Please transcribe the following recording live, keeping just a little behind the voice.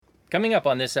Coming up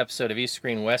on this episode of East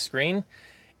Screen, West Screen,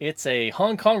 it's a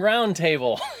Hong Kong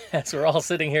roundtable as we're all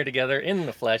sitting here together in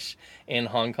the flesh in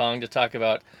Hong Kong to talk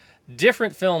about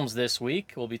different films this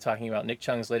week. We'll be talking about Nick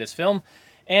Cheung's latest film,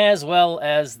 as well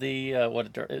as the,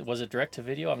 was it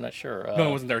direct-to-video? I'm not sure. No,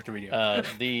 it wasn't direct-to-video.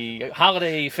 The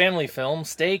holiday family film,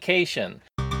 Staycation.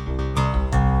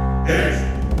 East,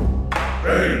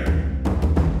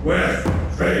 Screen,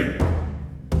 West, Screen.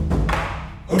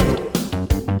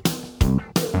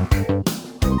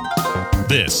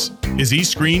 This is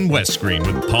East Screen, West Screen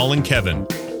with Paul and Kevin,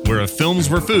 where if films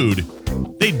were food,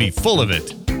 they'd be full of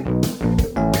it.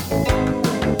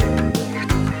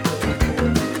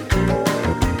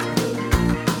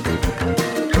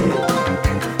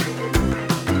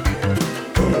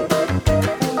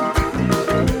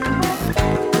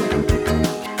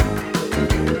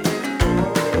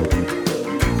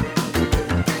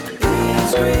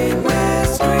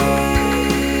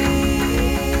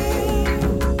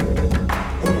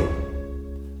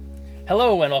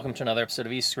 Hello and welcome to another episode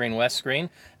of East Screen, West Screen.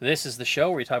 This is the show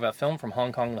where we talk about film from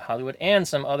Hong Kong to Hollywood and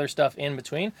some other stuff in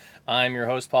between. I'm your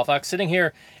host, Paul Fox, sitting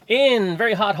here in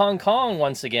very hot Hong Kong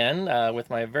once again with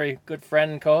my very good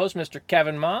friend and co-host, Mr.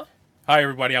 Kevin Ma. Hi,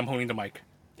 everybody. I'm holding the mic.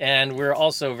 And we're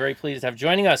also very pleased to have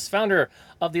joining us, founder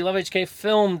of the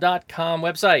lovehkfilm.com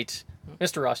website,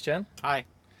 Mr. Ross Chen. Hi.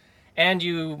 And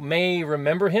you may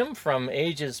remember him from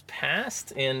ages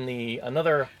past in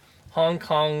another Hong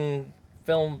Kong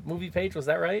film movie page, was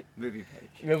that right?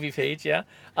 Movie page, yeah.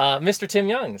 Mr. Tim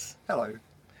Youngs. Hello.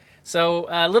 So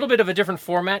a little bit of a different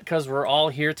format because we're all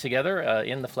here together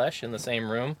in the flesh in the same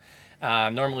room.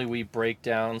 Normally we break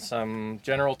down some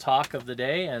general talk of the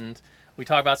day and we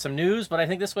talk about some news, but I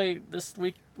think this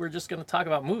week we're just going to talk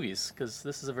about movies because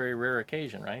this is a very rare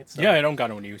occasion, right? So, yeah, I don't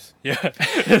got no news. Yeah,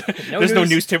 There's no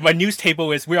news table. My news table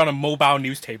we're on a mobile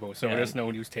news table, so there's no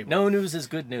news table. No news is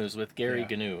good news with Gary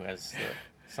Gnu, as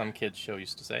some kids' show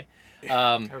used to say.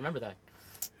 I remember that.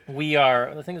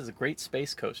 I think it was a Great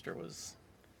Space Coaster was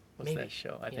Maybe. that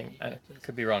show. I think yeah, I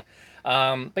could be wrong.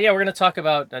 But yeah, we're going to talk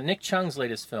about Nick Cheung's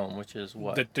latest film, which is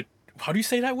what? The how do you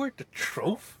say that word? The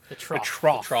trough? The trough.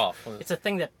 The Trough. It's a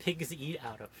thing that pigs eat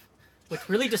out of, which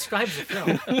really describes the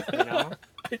film. You know?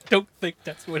 I don't think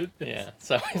that's what it is. Yeah.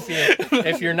 So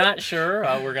if you're not sure,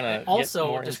 we're gonna also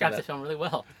get more describes the into film really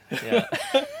well. that.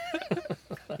 Yeah.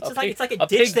 It's like a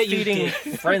ditch that you feeding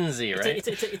dig. frenzy, right?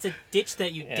 It's a ditch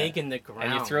that you dig in the ground.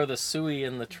 And you throw the suey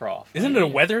in the trough. Isn't it a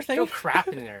weather thing? throw crap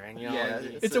in there, and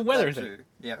it's a weather thing.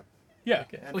 Yeah. Yeah.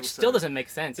 Okay. which still doesn't make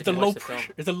sense. It's if a you low watch the film.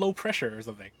 pressure. It's a low pressure or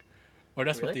something. Or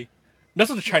that's Really? that's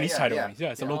what the Chinese yeah, title yeah. means.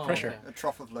 Yeah, it's a low Oh, pressure. okay. A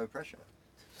trough of low pressure.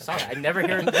 Sorry, I never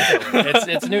hear it before.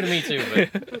 It's new to me too,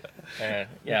 but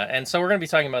yeah. And so we're going to be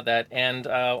talking about that, and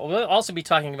we'll also be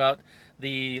talking about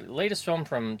the latest film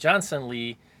from Johnson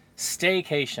Lee,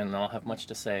 Staycation. I'll have much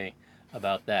to say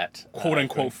about that. Quote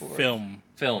unquote going forward. film.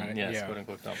 Film, Right, yes, yeah. quote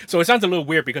unquote film. So it sounds a little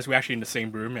weird because we're actually in the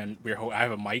same room and I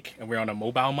have a mic and we're on a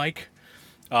mobile mic.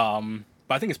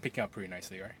 But I think it's picking up pretty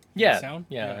nicely, right? Yeah, The sound?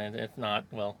 yeah. And if not,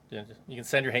 well, you can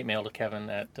send your hate mail to Kevin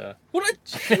at. What?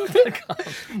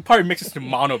 Probably mixes to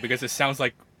mono because it sounds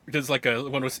like there's like one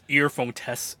of those earphone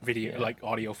test video, like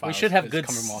audio files. We should have that's good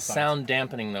coming from all sides. sound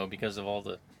dampening though because of all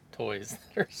the toys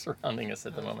that are surrounding us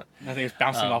at the moment. I think it's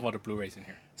bouncing off all the Blu-rays in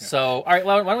here. Yeah. So, all right,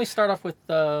 well, why don't we start off with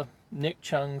Nick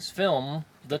Cheung's film,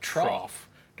 The Trough.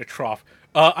 The trough.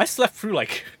 I slept through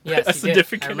like Yes, a you did.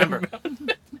 significant I remember.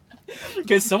 amount.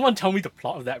 Can someone tell me the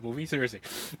plot of that movie? Seriously.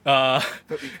 But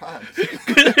we can't.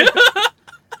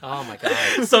 Oh my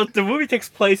god. So the movie takes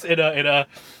place in a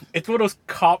it's one of those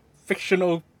cop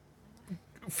fictional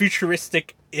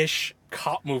futuristic-ish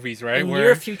cop movies, right? In Where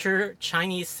near future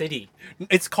Chinese city.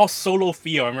 it's called Solo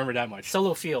Field, I remember that much.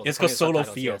 Solo Field. It's called Funny Solo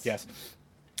subtitles, Field,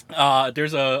 yes.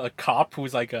 There's a cop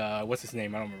who's like what's his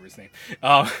name? I don't remember his name.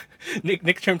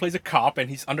 Nick Cheung plays a cop and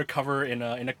he's undercover in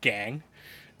a gang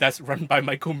that's run by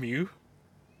Michael Mew,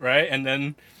 right? And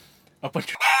then a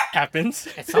bunch of happens.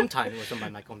 At some time it was done by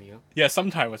Michael Mew. Yeah,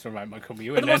 sometime it was run by Michael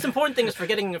Mew. But And the then, most important thing is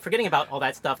forgetting about all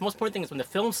that stuff. The most important thing is when the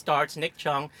film starts, Nick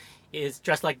Cheung is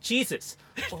dressed like Jesus,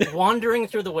 wandering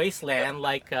through the wasteland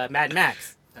like Mad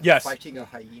Max. yes. Fighting a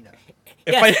hyena.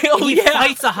 He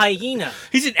fights a hyena.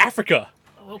 He's in Africa.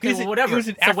 Okay, He was well, in- whatever. he was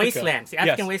in It's a Africa. wasteland. It's the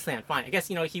African Yes. wasteland. Fine. I guess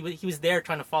he was there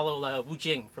trying to follow Wu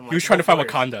Jing from. Like, He was trying to find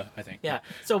Warriors. Wakanda, I think. Yeah.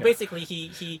 So basically,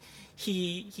 he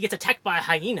gets attacked by a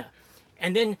hyena,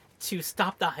 and then to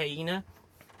stop the hyena,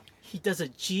 he does a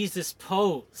Jesus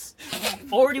pose,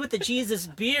 already with the Jesus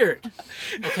beard,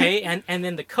 okay, and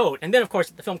then the coat, and then of course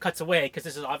the film cuts away because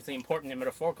this is obviously important and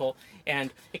metaphorical,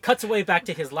 and it cuts away back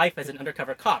to his life as an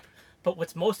undercover cop. But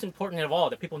what's most important of all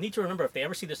that people need to remember if they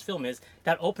ever see this film is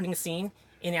that opening scene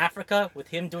in Africa with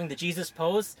him doing the Jesus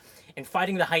pose and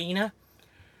fighting the hyena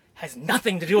has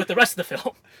nothing to do with the rest of the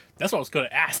film. That's what I was going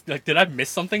to ask. Like, did I miss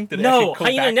something? Did it No, actually come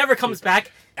hyena back? never comes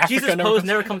back. Africa Jesus never pose comes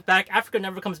never comes back. Africa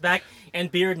never comes back,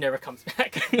 and Beard never comes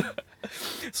back.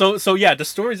 So yeah, the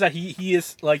story is that he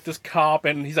is like this cop,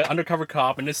 and he's an undercover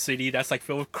cop in this city that's like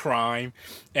filled with crime,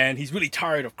 and he's really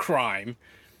tired of crime.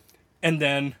 And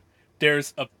then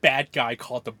there's a bad guy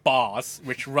called the Boss,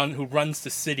 who runs the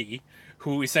city,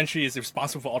 who essentially is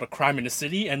responsible for all the crime in the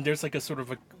city. And there's like a sort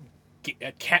of a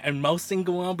cat and mouse thing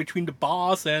going on between the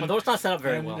boss and Although it's not set up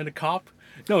very and, well. and the cop.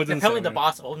 No, it doesn't. Apparently, say the that.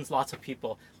 boss owns lots of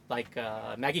people, like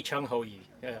Maggie Chung Ho Yi,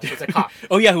 who's a cop.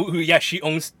 Oh yeah, yeah, she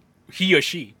owns. He or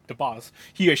she, the boss,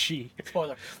 he or she,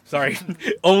 Spoiler. sorry,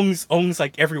 owns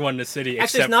like everyone in the city. Actually,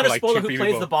 except it's not for, a like, spoiler two who plays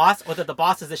people. the boss, or that the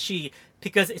boss is a she,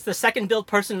 because it's the second build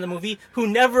person in the movie who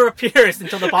never appears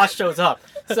until the boss shows up.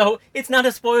 So it's not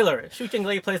a spoiler. Shu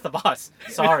Jing-Lei plays the boss.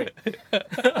 Sorry.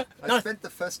 I spent the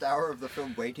first hour of the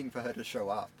film waiting for her to show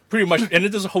up. Pretty much, and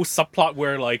then there's a whole subplot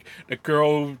where like the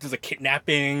girl does a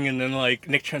kidnapping, and then like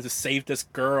Nick tries to save this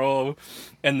girl,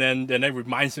 and then it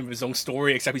reminds him of his own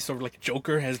story. Except he's sort of like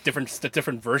Joker, has different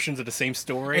versions of the same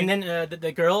story. And then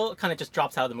the girl kind of just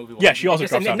drops out of the movie. Yeah, she also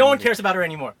Just- drops and out of No the one movie. cares about her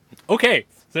anymore. Okay,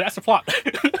 so that's the plot.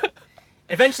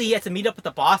 Eventually, he has to meet up with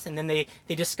the boss, and then they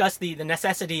discuss the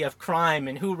necessity of crime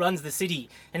and who runs the city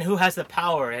and who has the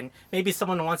power, and maybe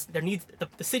someone wants the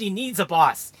city needs a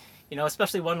boss, you know,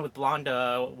 especially one with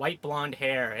white blonde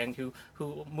hair and who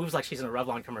moves like she's in a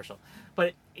Revlon commercial.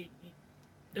 But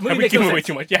the movie Have we makes no given away sense.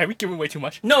 too much? Yeah, have we given away too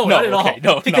much? No, not at all. okay,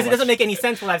 no, because not it doesn't much. make any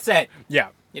sense what I've said. Yeah,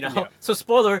 You know, yeah. so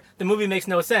spoiler: the movie makes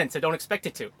no sense. So don't expect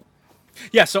it to.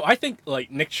 Yeah, so I think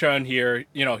like Nick Chun here,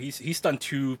 you know, he's done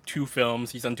two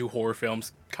films. He's done two horror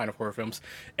films, kind of horror films,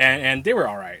 and they were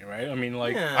all right? I mean,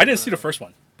 like Yeah. I didn't see the first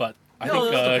one, but I No, think it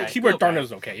was okay. Keyword It was okay. Darkness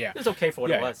was okay. Yeah, It was okay for what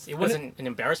Yeah. it was. It wasn't an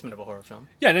embarrassment of a horror film.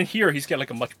 yeah. And then here he's got like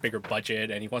a much bigger budget,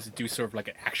 and he wants to do sort of like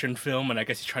an action film, and I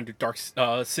guess he's trying to do Dark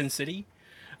Sin City.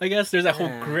 I guess there's that whole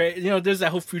Yeah. great, you know, there's that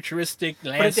whole futuristic But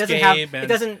it landscape. doesn't have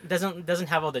and, it doesn't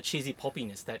have all the cheesy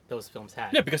pulpiness that those films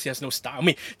had. Yeah, because he has no style. I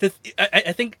mean,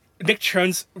 I think Nick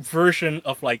Chun's version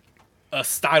of like a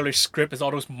stylish script is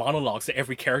all those monologues that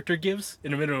every character gives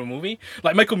in the middle of a movie.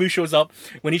 Like Michael Mew shows up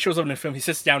when he shows up in the film, he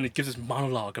sits down and gives this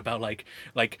monologue about like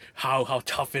how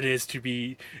tough it is to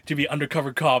be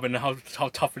undercover cop, and how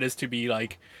tough it is to be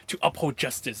like to uphold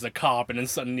justice as a cop, and then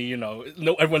suddenly, you know,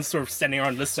 everyone's sort of standing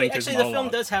around listening to his Actually, the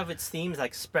monologue. film does have its themes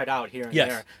like spread out here and Yes.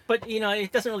 there, but you know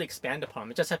it doesn't really expand upon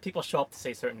them. It just have people show up to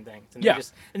say certain things, and Yeah.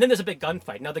 and then there's a big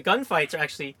gunfight. Now the gunfights are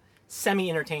actually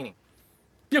semi-entertaining,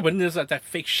 Yeah, but then there's that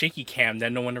fake shaky cam that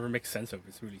no one ever makes sense of.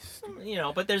 It's really stupid. you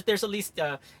know. But there's at least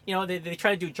you know they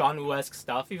try to do John Woo-esque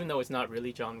stuff, even though it's not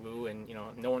really John Woo, and you know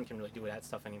no one can really do that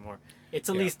stuff anymore. It's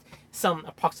at Yeah. least some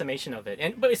approximation of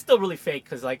it, but it's still really fake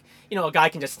because like you know a guy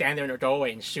can just stand there in a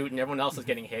doorway and shoot, and everyone else is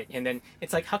getting hit, and then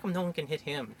it's like how come no one can hit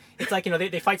him? It's like you know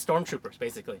they fight stormtroopers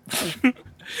basically.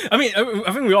 I mean,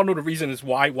 I think we all know the reason is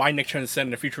why Nick Chun is set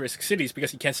in a futuristic city is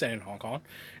because he can't set it in Hong Kong,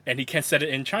 and he can't set it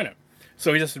in China,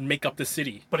 so he just make up the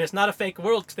city. But it's not a fake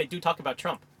world because they do talk about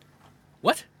Trump.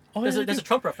 What? Oh, There's yeah, a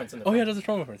Trump reference in the oh film. yeah, there's a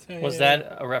Trump reference. Yeah, Was yeah,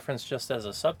 that a reference just as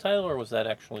a subtitle, or was that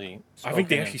actually? I think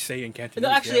they spoken? actually say in Cantonese.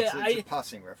 No, actually, yeah. It's a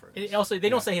passing reference. Also, they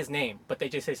don't say his name, but they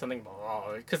just say something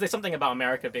about because there's something about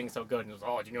America being so good. And it's,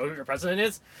 oh, do you know who your president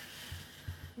is?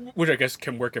 Which I guess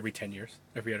can work every 10 years.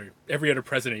 Every other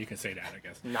president, you can say that, I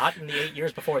guess. Not in the 8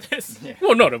 years before this.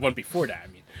 Well, no, the one before that.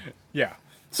 I mean, yeah.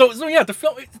 So yeah, the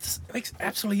film it makes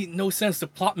absolutely no sense. The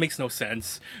plot makes no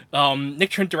sense. Nick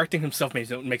Chun directing himself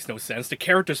makes no sense. The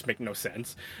characters make no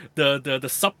sense. The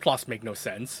subplots make no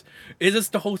sense. It's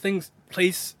just the whole thing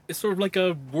plays. It's sort of like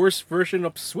a worse version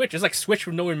of Switch. It's like Switch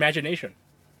with no imagination.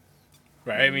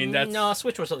 Right? I mean, that's No,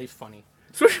 Switch was at least funny.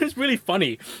 Switch is really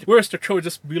funny, whereas the show is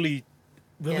just really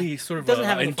Yeah. sort of It doesn't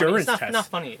have any funny. endurance It's test. not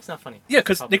funny. It's not funny. Yeah,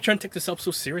 because That's the Nick problem. Chun takes itself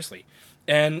so seriously,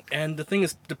 and the thing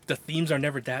is, the themes are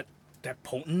never that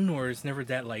potent, or it's never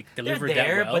that like They're delivered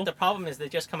there, that well. but the problem is they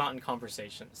just come out in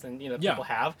conversations, and you know Yeah. people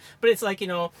have. But it's like you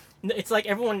know, it's like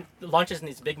everyone launches in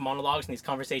these big monologues and these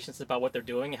conversations about what they're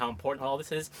doing and how important all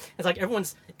this is. It's like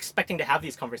everyone's expecting to have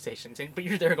these conversations, but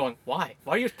you're there going, why?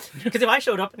 Why are you? Because if I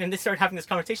showed up and they started having this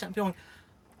conversation, I'm going,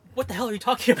 what the hell are you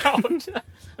talking about?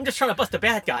 I'm just trying to bust a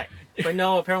bad guy. But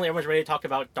no, apparently everyone's ready to talk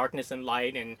about darkness and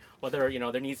light and whether, you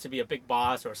know, there needs to be a big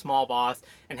boss or a small boss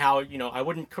and how, you know, I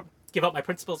wouldn't give up my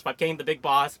principles if I became the big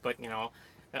boss, but, you know,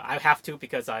 I have to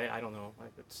because I don't know.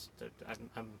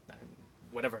 I'm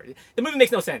whatever. The movie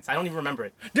makes no sense. I don't even remember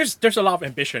it. There's a lot of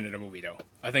ambition in the movie, though.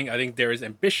 I think there is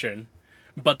ambition,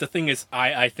 but the thing is,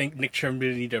 I think Nick Chun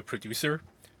really needed a producer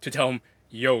to tell him,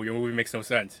 yo, your movie makes no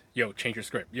sense. Yo, change your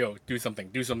script. Yo, do something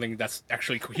that's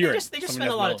actually coherent. They just something spend a that's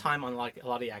lot of relevant. time on a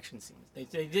lot of the action scenes. They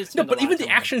did No, spend a but lot even of the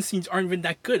time on action scenes aren't even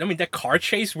that good. I mean, that car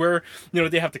chase where,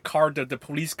 they have the car, the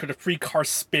police, the three cars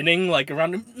spinning like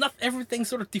around them. Not everything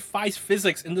sort of defies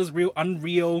physics in this real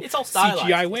unreal It's all stylized.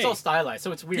 CGI way. It's all stylized,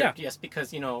 so it's weird. Yeah. Yes,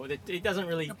 because it doesn't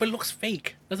really. But it looks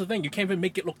fake. That's the thing. You can't even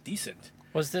make it look decent.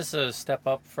 Was this a step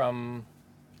up from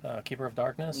Keeper of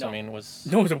Darkness? No. I mean, was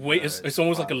No, it's a way. It's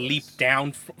almost like a marvelous. leap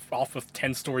down off of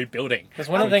 10-story building. Because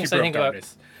one of the things I Keeper of think about,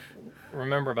 Darkness.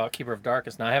 remember about Keeper of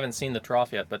Darkness. Now I haven't seen the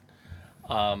trough yet, but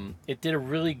it did a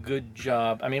really good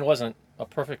job. I mean, it wasn't a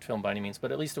perfect film by any means,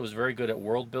 but at least it was very good at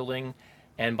world building.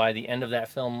 And by the end of that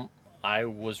film, I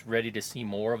was ready to see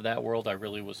more of that world. I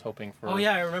really was hoping for. Oh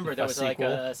yeah, I remember that a was like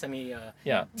sequel. a semi.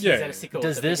 Yeah. Tease Yeah. at a sequel.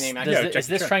 Does with a big this name does actor. Yeah, is Jackie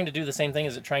this Chan. trying to do the same thing?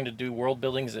 Is it trying to do world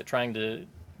building? Is it trying to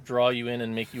draw you in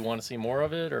and make you want to see more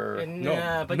of it? Or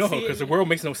No, but no, see, because the world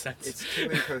makes no sense. It's too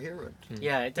incoherent.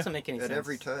 Yeah, it doesn't make any At sense.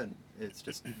 every turn, it's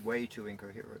just way too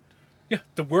incoherent. Yeah,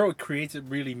 the world it creates it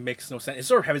really makes no sense. It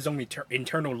sort of has its own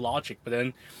internal logic, but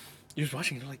then you're just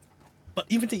watching it like, but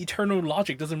even the eternal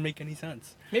logic doesn't make any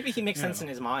sense. Maybe he makes sense in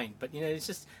his mind, but it's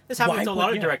just this happens Why to a would- lot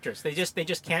of yeah. directors. They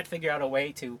just can't figure out a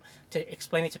way to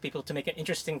explain it to people to make it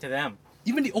interesting to them.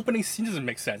 Even the opening scene doesn't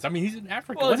make sense. I mean, he's in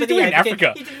Africa. Well, What's he but doing in yeah,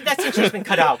 Africa? that scene's just been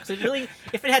cut out. 'Cause it really,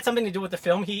 if it had something to do with the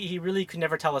film, he really could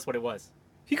never tell us what it was.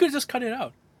 He could have just cut it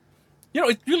out.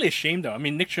 It's really a shame though. I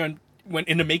mean, Nick Chun, when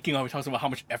in the making of it, talks about how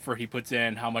much effort he puts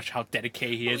in, how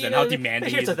dedicated he is, and how demanding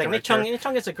he Here's is. the as a thing: Nick director.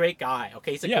 Chung is a great guy.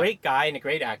 Okay, he's a Yeah. great guy and a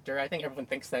great actor. I think everyone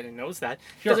thinks that and knows that.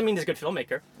 Sure. Doesn't mean he's a good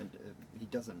filmmaker. And he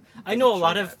doesn't. I know a doesn't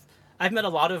lot show of. that. I've met a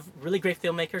lot of really great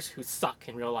filmmakers who suck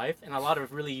in real life, and a lot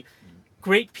of really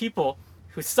great people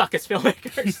who suck as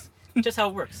filmmakers. Just how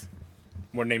it works.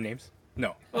 Want to name names?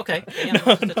 No. Okay, yeah,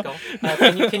 let's go.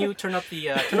 Can you turn up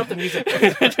the music?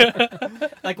 please?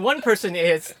 Like one person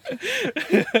is.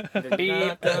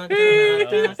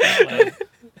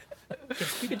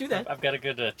 You could do that. I've got a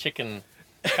good chicken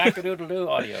cock-a-doodle-doo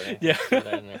audio. Yeah. Throw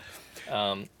that in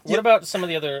there. What about some of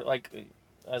the other, like,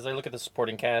 as I look at the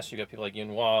supporting cast, you got people like Yun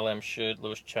Hua, Lam Shud,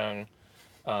 Louis Chung.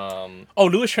 Oh,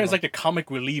 Louis Chen is like the comic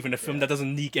relief in a film that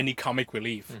doesn't need any comic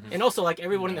relief. And also, like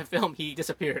everyone in the film, he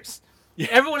disappears.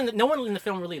 No one in the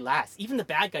film really lasts. Even the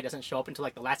bad guy doesn't show up until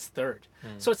like the last third.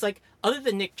 So it's like, other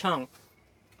than Nick Chung,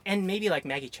 and maybe like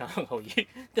Maggie Chung,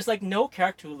 there's like no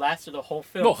character who lasts through the whole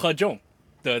film. No, He Zhong,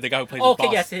 the guy who plays Oh, his okay,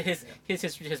 boss.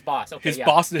 yes, his boss. Okay, His yeah.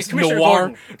 boss His is Commissioner noir.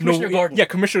 Gordon. Commissioner Gordon.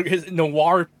 Yeah, his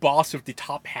noir boss with the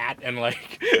top hat and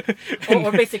like.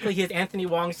 Or basically, he is Anthony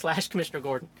Wong / Commissioner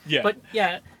Gordon. Yeah. But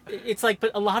yeah, it's like, but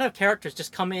a lot of characters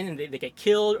just come in and they get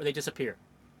killed or they disappear.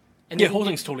 And Yeah, the then- whole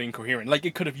thing's totally incoherent. Like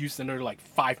it could have used another like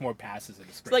 5 more passes in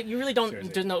the script. It's like you really don't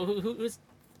Seriously. know who's.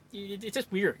 It's just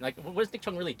weird. Like, what is Nick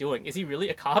Chung really doing? Is he really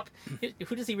a cop?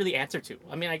 Who does he really answer to?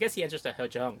 I mean, I guess he answers to He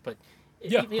Zhong, but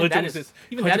Yeah, even that He Zhong is is-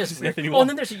 even He that Zhong is is weird. Anthony Oh, Wong. and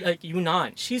then there's like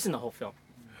Yunnan. She's in the whole film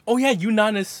Oh yeah,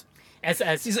 Yunnan is. as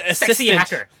She's an sexy assistant.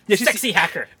 hacker. Yeah, she's- Sexy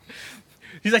hacker.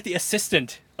 He's like the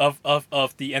assistant of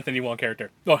the Anthony Wong character.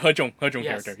 Oh, He Zhong Yes.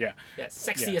 character. Yeah. Yeah,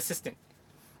 sexy Yeah. assistant.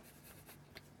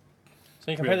 So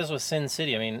you compare Really? this with Sin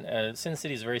City. I mean, Sin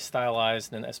City is very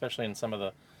stylized, and especially in some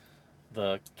of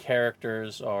the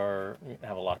characters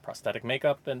have a lot of prosthetic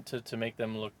makeup and to make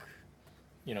them look,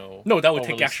 No, that would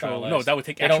overly take actual. stylized. No, that would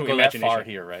take they actual don't go imagination. that far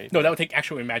here, right? No, that would take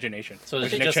actual imagination. So it's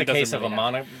Which Nick just a Chen case doesn't of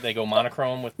really have. they go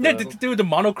monochrome with Yeah, the, they do the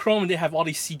monochrome, and they have all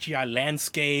these CGI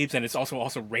landscapes, and it's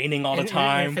also raining all the And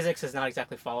time. physics is not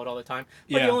exactly followed all the time.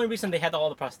 But Yeah. the only reason they had all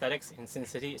the prosthetics in Sin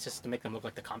City is just to make them look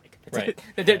like the comic. That's Right.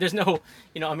 it. There's no,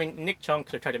 I mean, Nick Chung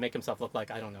could have tried to make himself look like,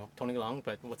 I don't know, Tony Leung,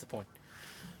 but what's the point?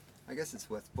 I guess it's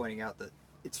worth pointing out that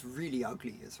it's really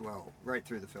ugly as well, right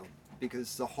through the film,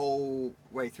 because the whole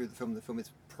way through the film is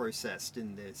processed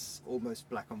in this almost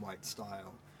black and white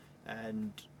style,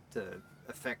 and the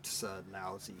effects are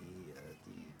lousy.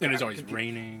 And it's always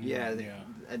raining. Yeah, yeah.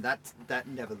 and that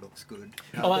never looks good.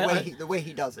 Oh, The way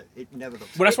he does it, it never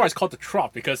looks. Well, that's good. why it's called the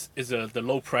trop, because it's the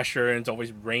low pressure and it's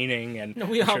always raining. And No,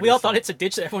 we I'm all, sure we all there's thought some- it's a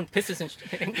ditch that everyone pisses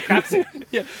and craps in.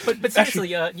 Yeah, But seriously,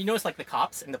 you notice like the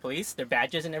cops and the police, their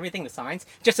badges and everything, the signs,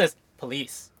 just says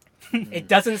police. It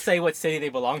doesn't say what city they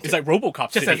belong to. it's like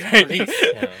RoboCop just City, says right? police.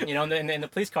 Yeah. And the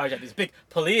police cars have these big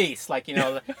police, like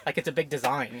like it's a big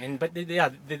design. But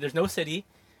there's no city.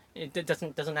 It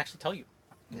doesn't actually tell you.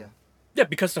 Yeah. Yeah,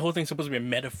 because the whole thing's supposed to be a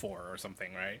metaphor or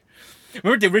something, right?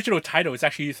 Remember the original title is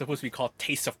actually supposed to be called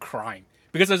Taste of Crime.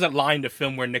 Because there's that line in the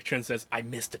film where Nick Chen says, I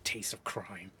miss the taste of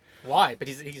crime. Why? But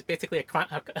he's basically he's basically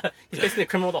a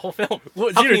criminal the whole film. Well,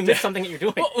 it's How can either you miss that- something that you're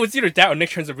doing? Well, it's either that or Nick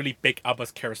Chen's a really big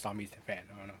Abbas Kiarostami fan.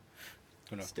 I don't know.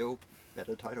 Who knows? Still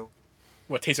better title.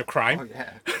 What, Taste of Crime? Oh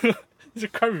yeah. Taste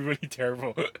of Crime is really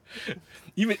terrible.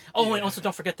 Even Oh, and also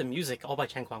don't forget the music, all by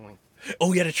Chen Guangling.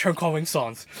 oh yeah, the Chen Guangling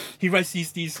songs. He writes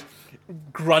these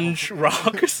grunge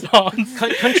rock songs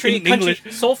Country, in English.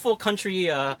 soulful country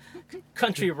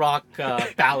rock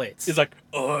ballads. It's like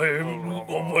I'm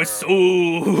on my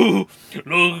soul,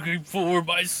 looking for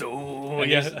my soul.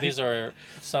 And Yeah. these are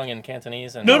sung in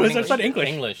Cantonese and No, that's not English.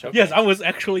 English. Okay. Yes, I was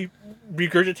actually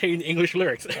regurgitating English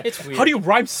lyrics. It's weird. How do you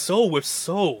rhyme soul with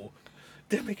soul?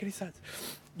 Didn't make any sense.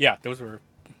 Yeah, those were.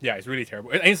 Yeah, it's really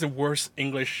terrible. I think it's the worst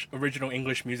original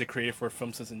English music created for a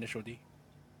film since Initial D.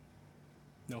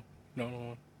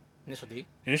 No. Initial D.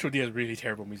 Initial D has really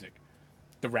terrible music.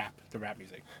 The rap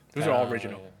music. Those are all Oh,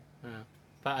 original. yeah.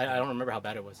 But I don't remember how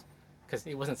bad it was. Because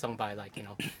it wasn't sung by, like, It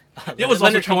was also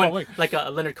Leonard Chen Cohen, Guangling. like a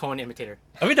Leonard Cohen imitator.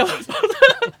 I mean, that was,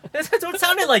 That's what it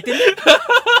sounded like, didn't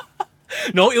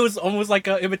it? no, it was almost like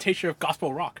an imitation of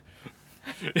gospel rock.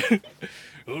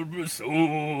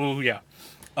 So yeah.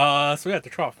 So yeah, the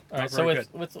trough. All right, Not so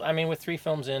very with 3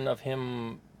 films in of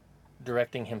him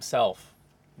directing himself,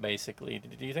 basically,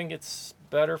 do you think it's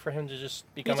better for him to just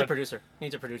He become needs a producer. He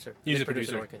needs a producer. He's His a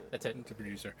producer. to work it. That's it. It's a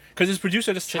producer. Because his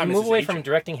producer this Should time he is move his away from agent.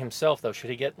 directing himself, though? Should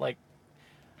he get, like...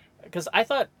 Because I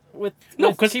thought with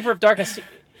No, 'cause- Keeper of Darkness,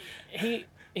 he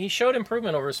showed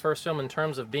improvement over his first film in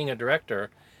terms of being a director.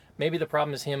 Maybe the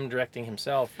problem is him directing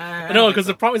himself. No, because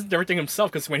the problem is directing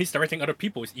himself. Because when he's directing other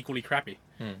people, it's equally crappy.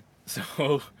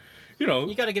 So,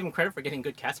 You gotta give him credit for getting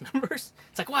good cast members.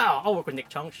 It's like, wow, I'll work with Nick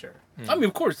Chung, sure. I mean,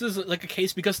 of course, this is like a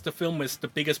case because the film is the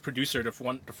biggest producer. The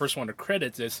first one to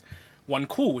credits is One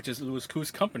Cool, which is Louis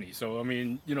Koo's company. So I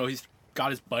mean, he's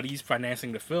got his buddies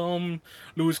financing the film.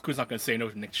 Louis Koo's not going to say no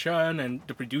to Nick Chun and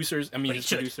the producers. I mean, he his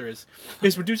should.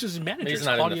 producer's manager. He's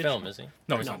not in the film, is he?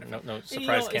 No, he's not. No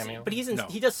surprise cameo. But No.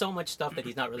 he does so much stuff that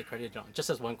he's not really credited on, just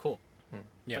as One Cool.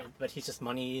 Yeah. But he's just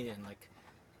money and like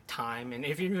time. And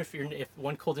if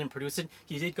One Cool didn't produce it,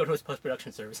 he did go to his post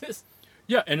production services.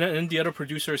 Yeah, and then the other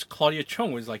producer is Claudia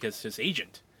Chung, was like his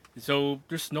agent. So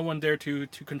there's no one there to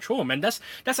control him, and that's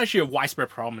actually a widespread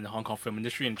problem in the Hong Kong film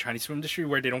industry and Chinese film industry,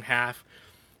 where they don't have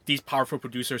these powerful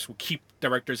producers who keep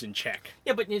directors in check.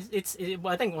 Yeah, but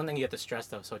well, I think one thing you have to stress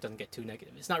though, so it doesn't get too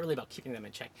negative. It's not really about keeping them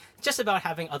in check. It's just about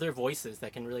having other voices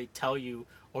that can really tell you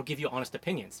or give you honest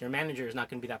opinions. Your manager is not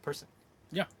going to be that person,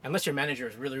 Yeah. unless your manager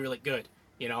is really really good.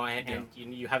 And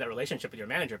you have that relationship with your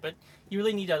manager, but you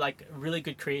really need really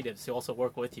good creatives to also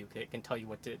work with you. They can tell you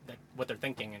what they're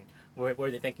thinking and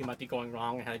where they think you might be going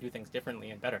wrong and how to do things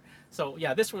differently and better. So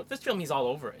yeah, this film he's all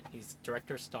over it. He's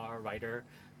director, star, writer,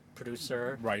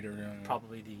 producer,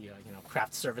 probably the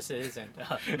craft services and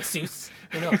masseuse.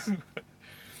 Who knows?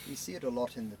 You see it a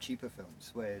lot in the cheaper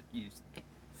films where you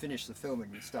finish the film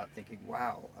and you start thinking,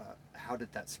 wow, how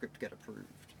did that script get approved?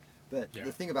 But Yeah.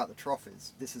 the thing about The Trough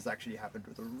is this has actually happened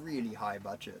with a really high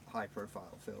budget, high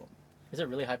profile film. Is it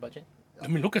really high budget? I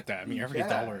mean, look at that. I mean, every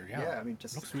dollar. Yeah. Yeah, I mean,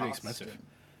 just looks the really cast expensive. and-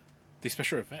 The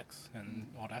special effects and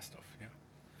all that stuff. Yeah.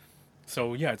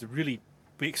 So yeah, it's a really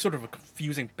big, sort of a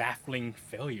confusing, baffling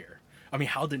failure. I mean,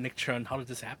 how did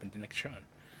this happen to Nick Chun?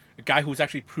 A guy who's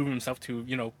actually proven himself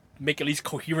to, make at least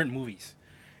coherent movies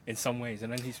in some ways,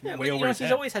 and then he's Yeah, way but, over his he's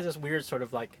head. always has this weird sort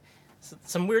of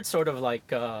some weird sort of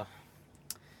like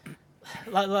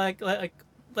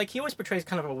he always portrays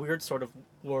kind of a weird sort of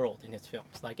world in his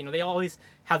films. Like, they always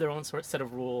have their own sort set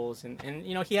of rules, and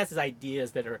he has his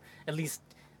ideas that are at least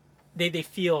they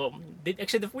feel.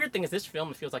 Actually, the weird thing is this film,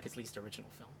 it feels like his least original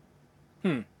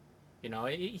film.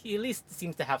 He at least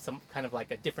seems to have some kind of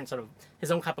like a different sort of his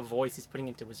own type of voice he's putting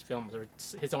into his films, or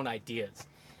his own ideas.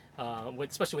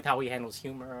 Especially with how he handles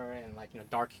humor and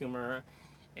dark humor,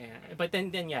 but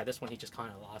then yeah, this one he just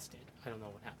kind of lost it. I don't know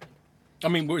what happened. I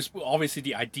mean, obviously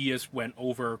the ideas went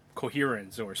over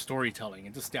coherence or storytelling,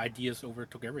 and just the ideas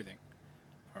overtook everything.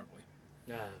 Probably.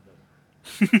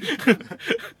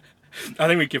 I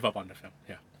think we give up on the film.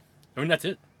 Yeah. I mean, that's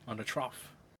it on The Trough.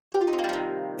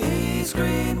 East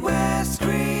Screen, West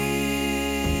Screen.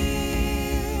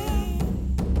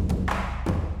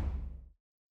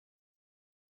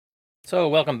 So,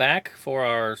 welcome back for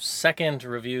our second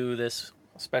review this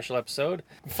special episode.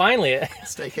 Finally,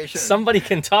 Staycation. somebody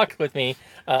can talk with me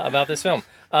about this film.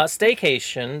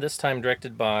 Staycation, this time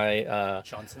directed by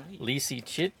Johnson Lee. Lee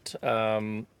Si-chit,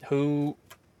 who,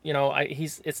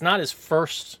 it's not his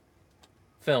first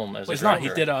film as Well, a it's not.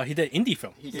 director. He did indie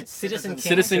film. He did Citizen King.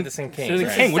 Citizen King, Citizen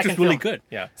right. King, which is Second really film. good.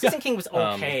 Yeah. Citizen King was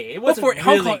okay. It Well, wasn't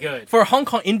really good. For a Hong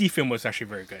Kong indie film, was actually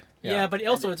very good. Yeah, but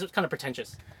also it's kind of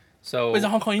pretentious. So, It's a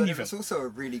Hong Kong But indie it was film. also a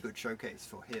really good showcase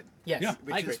for him, Yes, Yeah. I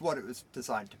which agree. is what it was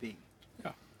designed to be.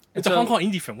 It's a So- Hong Kong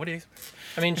indie film. What is?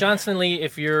 I mean, Johnson Lee,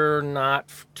 if you're not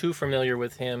too familiar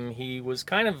with him, he was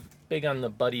kind of big on the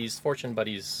Fortune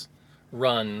Buddies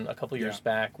run a couple years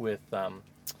back with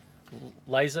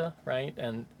Liza, right?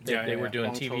 And they were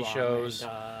doing Wong TV Cho-lam shows.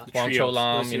 and, Wong Trios. Cho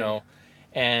Lam, Those you know.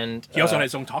 And He also had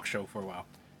his own talk show for a while.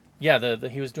 yeah,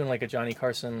 he was doing like a Johnny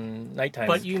Carson nighttime.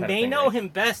 But you kind of may thing, know right? him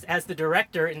best as the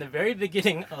director in the very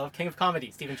beginning of King of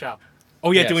Comedy, Stephen Chow.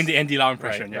 Oh yeah, Yes. doing the Andy Lau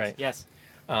impression. Right, Yes.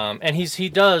 right. Yes. And he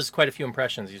does quite a few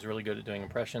impressions. He's really good at doing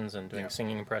impressions and doing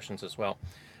singing impressions as well.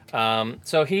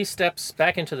 So he steps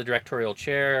back into the directorial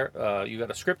chair. You got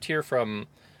a script here from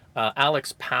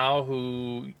Alex Powell,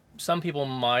 who some people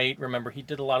might remember. He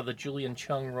did a lot of the Julian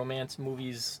Chung romance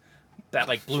movies, that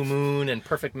like Blue Moon and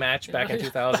Perfect Match back in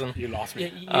 2000. You lost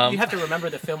me. You have to remember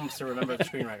the films to remember the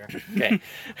screenwriter. Okay.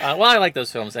 Well, I like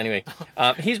those films anyway.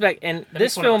 He's back, and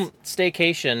this makes one of film,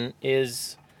 Staycation,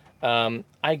 is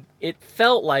it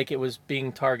felt like it was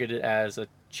being targeted as a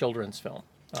children's film.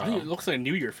 I think it looks like a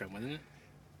New Year film, isn't it?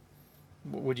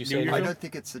 Would you New say? Year's I film? don't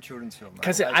think it's a children's film.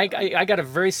 Because I got a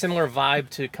very similar vibe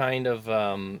to kind of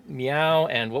Meow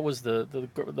and what was the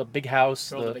big house,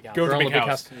 Girl in the Big House. Girl in the Big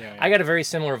House. Yeah, yeah. I got a very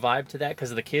similar vibe to that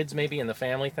because of the kids maybe and the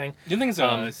family thing. The thing is,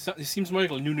 it seems more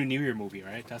like a New Year movie,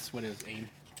 right? That's what it's aimed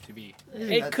to be.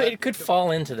 It could fall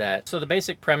into that. So the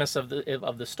basic premise of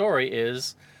the story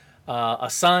is a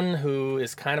son who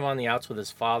is kind of on the outs with his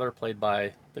father, played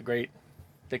by the great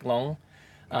Dick Long,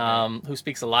 who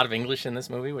speaks a lot of English in this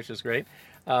movie, which is great.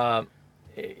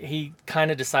 He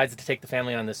kind of decides to take the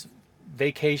family on this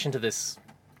vacation to this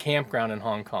campground in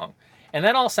Hong Kong, and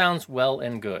that all sounds well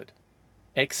and good,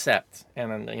 except,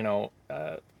 and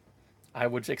I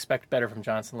would expect better from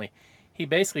Johnson Lee. He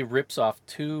basically rips off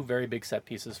two very big set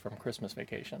pieces from Christmas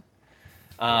Vacation.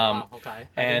 Wow, okay.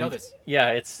 I didn't know this.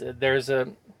 Yeah,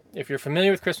 if you're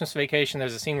familiar with Christmas Vacation,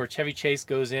 there's a scene where Chevy Chase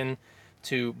goes in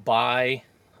to buy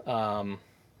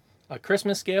a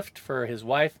Christmas gift for his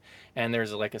wife, and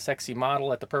there's like a sexy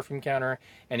model at the perfume counter,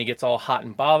 and he gets all hot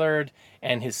and bothered,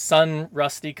 and his son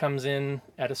Rusty comes in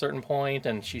at a certain point,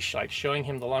 and she's like showing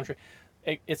him the lingerie.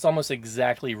 It's almost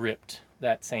exactly ripped,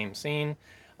 that same scene.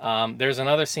 There's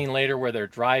another scene later where they're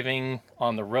driving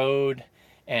on the road,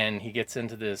 and he gets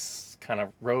into this kind of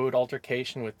road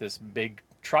altercation with this big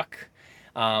truck.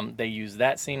 They use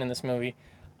that scene in this movie.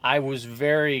 I was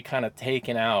very kind of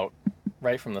taken out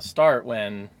right from the start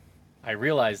when I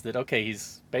realized that, okay,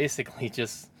 he's basically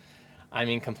just,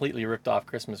 completely ripped off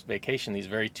Christmas Vacation, these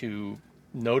very two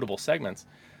notable segments.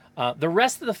 The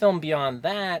rest of the film beyond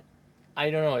that, I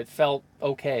don't know, it felt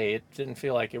okay. It didn't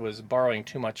feel like it was borrowing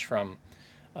too much from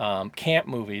camp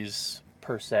movies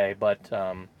per se, but,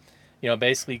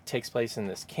 basically takes place in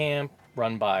this camp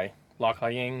run by Lock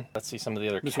Ha-ying. Let's see some of the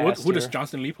other cast Who does here.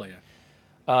 Johnson Lee play?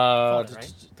 Father,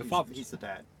 right? The father. He's the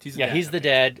dad. He's He's the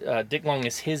dad. Dick Long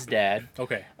is his dad.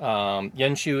 Okay.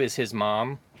 Yen Shu is his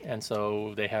mom, and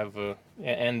so they have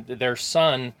and their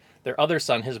son, their other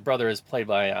son, his brother is played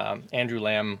by Andrew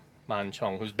Lam Man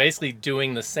Chong, who's basically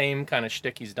doing the same kind of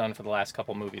shtick he's done for the last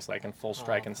couple movies, like in Full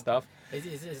Strike and stuff.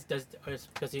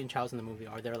 Does Ian Chow's in the movie?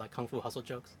 Are there like kung fu hustle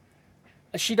jokes?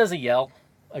 She does a yell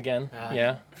again. Ah.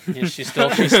 Yeah, she's still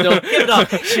Give it up.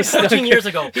 14 years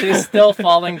ago. she's still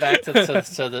falling back to the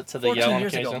 14 yell on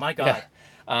years ago. occasion. My God.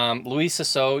 Louisa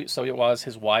So it was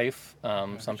his wife.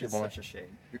 Some Which is people such a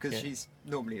shame because she's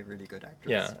normally a really good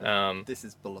actress. Yeah, but this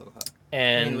is below her.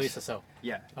 and Louisa So.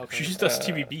 Yeah. Okay. She just does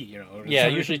TVB, yeah,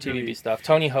 usually TVB stuff.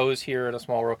 Tony Ho's here in a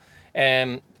small role,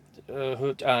 and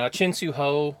Chin Soo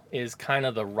Ho is kind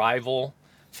of the rival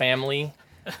family,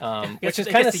 which is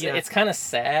kind of it's kind of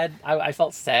sad. I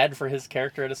felt sad for his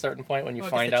character at a certain point when you Well,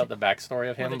 I guess find the out the backstory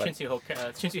of him. Well, But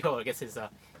Chin Soo Ho, I guess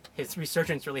his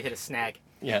resurgence really hit a snag.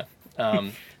 yeah,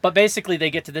 but basically they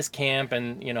get to this camp,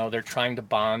 and they're trying to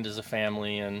bond as a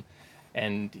family,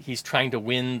 and he's trying to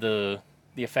win the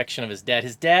affection of his dad.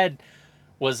 His dad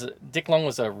Dick Long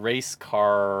was a race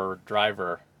car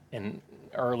driver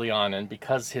early on, and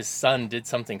because his son did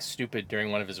something stupid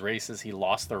during one of his races, he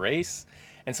lost the race,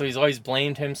 and so he's always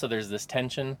blamed him. So there's this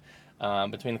tension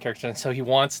between the characters, and so he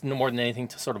wants no more than anything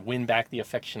to sort of win back the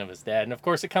affection of his dad. And of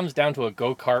course, it comes down to a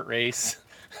go-kart race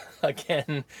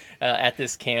again at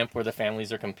this camp where the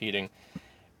families are competing.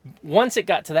 Once it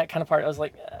got to that kind of part, I was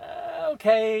like,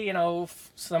 okay,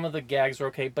 some of the gags were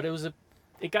okay, but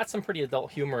it got some pretty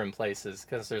adult humor in places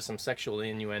because there's some sexual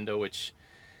innuendo, which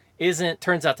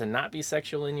turns out to not be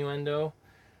sexual innuendo.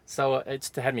 So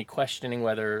it's had me questioning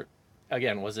whether,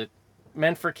 again, was it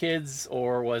meant for kids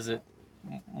or was it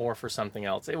more for something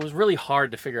else? It was really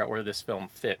hard to figure out where this film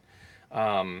fit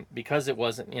because it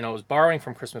wasn't, it was borrowing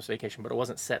from Christmas Vacation, but it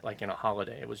wasn't set like in a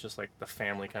holiday. It was just like the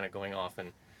family kind of going off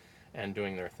and and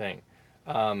doing their thing.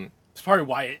 It's probably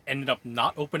why it ended up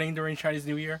not opening during Chinese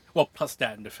New Year. Well, plus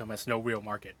that, the film has no real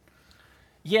market.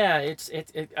 Yeah, it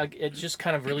just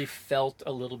kind of really felt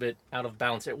a little bit out of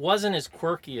balance. It wasn't as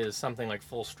quirky as something like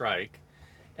Full Strike.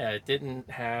 It didn't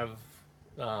have,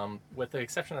 with the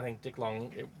exception, I think, Dick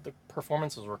Long, the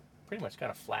performances were pretty much kind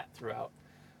of flat throughout.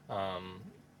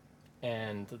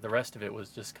 And the rest of it was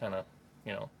just kind of,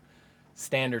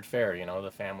 standard fare.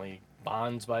 The family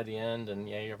bonds by the end, and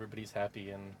yay, everybody's happy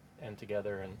and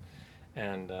together,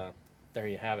 and there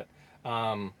you have it.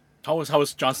 How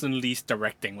was Johnson Lee's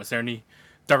directing? Was there any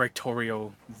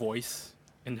directorial voice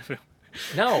in the film?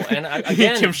 No, and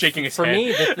again, Tim shaking his for head.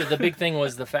 me, the big thing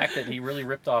was the fact that he really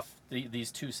ripped off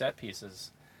these two set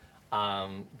pieces.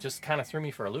 Just kind of threw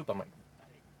me for a loop. I'm like,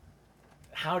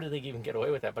 how did they even get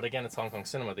away with that? But again, it's Hong Kong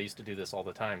cinema. They used to do this all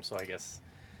the time, so I guess.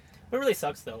 What really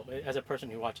sucks, though, as a person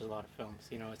who watches a lot of films,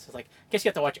 it's just like, I guess you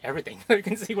have to watch everything. You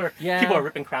can see where people are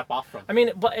ripping crap off from. I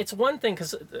mean, but it's one thing,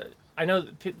 because I know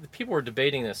people were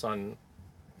debating this on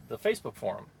the Facebook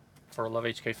forum for Love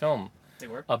HK Film. They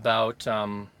were? About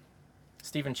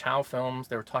Stephen Chow films.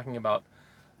 They were talking about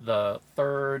the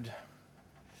third...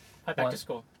 Back to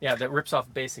School. Yeah, that rips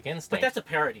off Basic Instinct. But that's a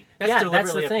parody. That's the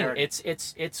deliberately thing. a parody.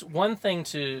 It's one thing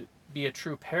to be a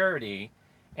true parody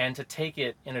and to take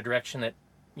it in a direction that,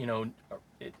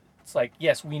 it's like,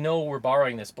 yes, we know we're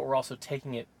borrowing this, but we're also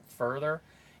taking it further.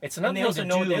 It's another and thing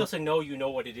they also know you know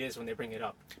what it is when they bring it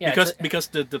up. Yeah, because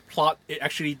the plot,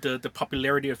 the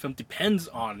popularity of the film depends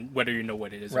on whether you know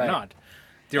what it is or not.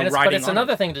 But it's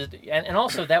another thing and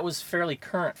also that was fairly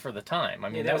current for the time. I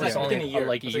mean, that was only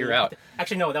within a year out.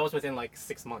 Actually, no, that was within like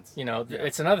 6 months.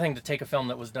 It's another thing to take a film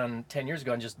that was done 10 years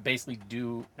ago and just basically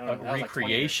do a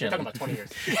recreation. We're talking about 20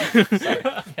 years.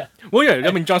 Yeah. Well, yeah,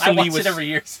 I mean, Johnson Lee watch was it every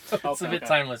year, so it's a bit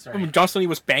timeless. Right? I mean, Johnson Lee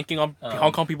was banking on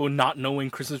Hong Kong people not knowing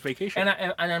Christmas Vacation,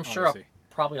 and I'm sure honestly.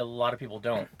 Probably a lot of people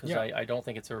don't, because I don't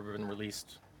think it's ever been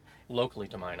released locally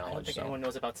to my knowledge. I don't think anyone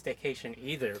knows about Staycation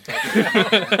either.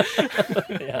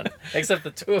 But... yeah, except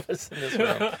the two of us in this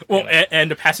room. Well, and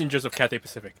the passengers of Cathay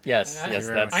Pacific. Yes,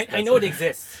 that's I know it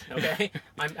exists. Okay,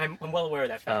 I'm well aware of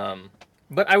that fact.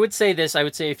 But I would say this. I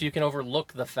would say if you can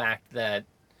overlook the fact that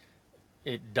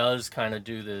it does kind of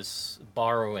do this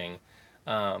borrowing,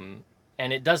 and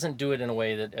it doesn't do it in a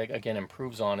way that again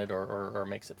improves on it or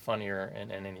makes it funnier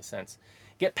in any sense.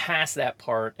 Get past that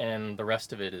part, and the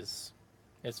rest of it is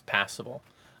passable.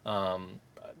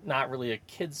 Not really a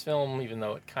kids film, even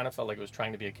though it kind of felt like it was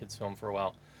trying to be a kids film for a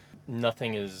while.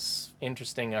 Nothing as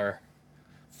interesting or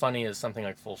funny as something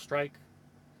like Full Strike,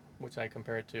 which I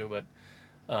compare it to, but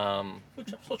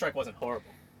Full Strike wasn't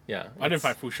horrible. Yeah, I didn't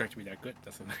find Full Strike to be that good.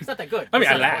 It's not that good. I mean,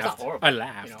 I It's laughed. not horrible, I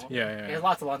laughed. Yeah. It has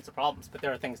lots of problems, but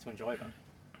there are things to enjoy about it.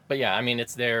 But yeah, I mean,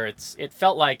 it's there. It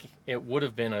felt like it would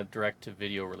have been a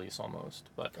direct-to-video release almost,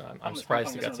 but I'm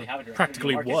surprised it got some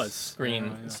practically was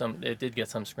screen. It did get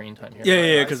some screen time here.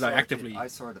 Yeah, because I actively I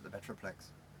saw it at the Metroplex.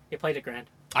 You played it grand.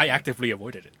 I actively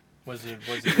avoided it. Was it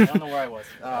I don't know where I was.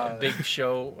 a big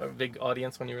show, a big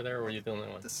audience when you were there, or were you the only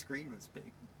one? The screen was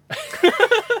big.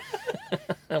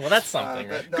 Well, that's something,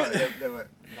 right? But no, there were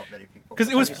not many people. 'Cause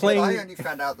it was playing- I only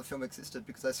found out the film existed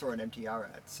because I saw an MTR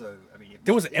ad. So I mean,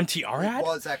 There was an MTR ad? It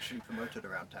was actually promoted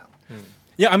around town.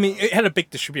 Yeah, I mean, it had a big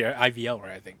distributor, IVL,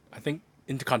 right? I think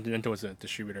Intercontinental was a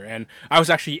distributor, and I was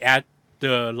actually at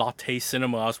the Lotte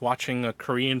Cinema. I was watching a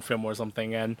Korean film or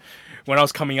something, and when I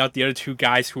was coming out, the other two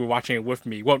guys who were watching it with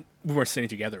me, well, we weren't sitting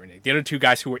together in it. The other two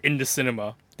guys who were in the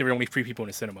cinema, there were only 3 people in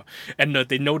the cinema, and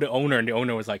they know the owner, and the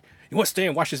owner was like, "You want to stay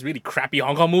and watch this really crappy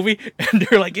Hong Kong movie?" And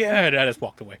they're like, "Yeah," and I just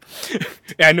walked away.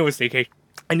 And I knew it was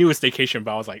staycation,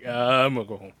 but I was like, I'm gonna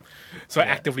go home. So I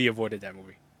actively avoided that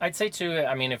movie. I'd say too.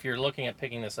 I mean, if you're looking at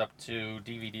picking this up too,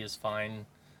 DVD is fine.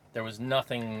 There was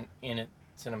nothing in it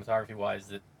cinematography-wise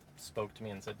that spoke to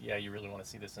me and said, "Yeah, you really want to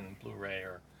see this in Blu-ray,"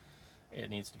 or it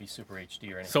needs to be Super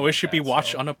HD or anything. So it should be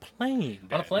watched on a plane.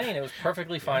 On a plane, it was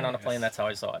perfectly fine on a plane. That's how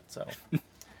I saw it. So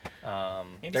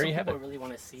Maybe there some you have people it. really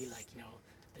want to see, like,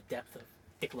 the depth of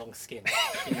Dick Long's skin.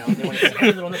 They want to see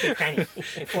every little nook and cranny in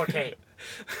 4K.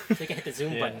 So they can hit the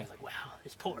zoom button and it's like, wow,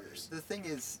 there's pores. The thing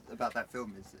is about that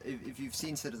film is, if you've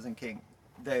seen Citizen King,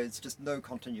 there's just no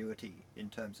continuity in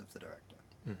terms of the director.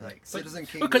 Like Citizen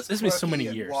King, because was it's been so quirky many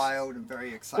and years. wild and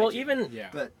very exciting. Well, even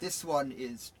but this one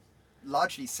is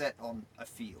largely set on a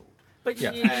field. But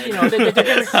Yeah. They're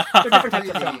different types of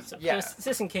Really, films. yeah.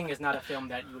 Citizen King is not a film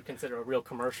that you would consider a real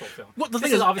commercial film. Well, the This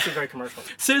thing is is- obviously very commercial.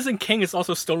 Citizen King is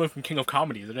also stolen from King of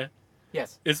Comedy, isn't it?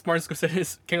 Yes. It's Martin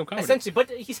Scorsese's King of Comedy. Essentially,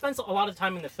 but he spends a lot of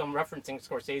time in the film referencing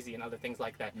Scorsese and other things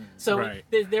like that. So Right.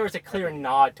 there is a clear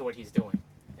nod to what he's doing.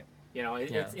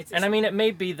 It's and I mean, it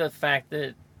may be the fact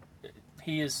that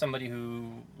he is somebody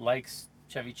who likes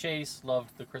Chevy Chase,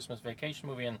 loved the Christmas Vacation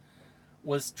movie, and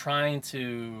was trying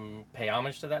to pay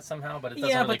homage to that somehow, but it doesn't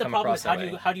Yeah, really but the come problem across is that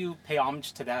way. how do you pay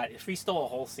homage to that if he stole a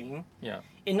whole scene? Yeah.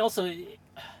 And also,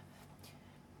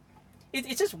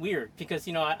 it's just weird because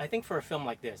I think for a film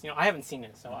like this, I haven't seen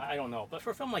it, so I don't know. But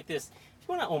for a film like this, if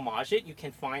you want to homage it, you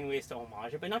can find ways to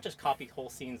homage it, but not just copy whole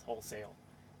scenes wholesale,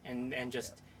 and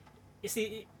just you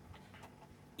see,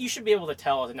 you should be able to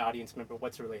tell as an audience member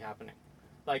what's really happening.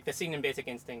 Like the scene in Basic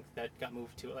Instinct that got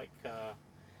moved to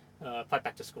Fight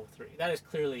Back to School 3. That is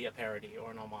clearly a parody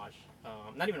or an homage.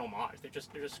 Not even homage. They're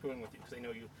just screwing with you because they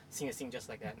know you've seen a scene just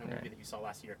like that in a movie that you saw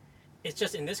last year. It's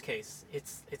just in this case,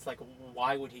 it's like,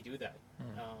 why would he do that?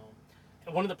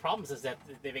 And one of the problems is that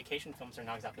the vacation films are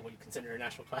not exactly what you consider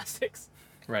national classics.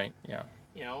 Right. Yeah.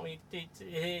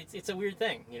 It's a weird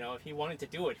thing. If he wanted to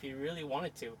do it, if he really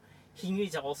wanted to, he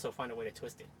needs to also find a way to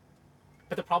twist it.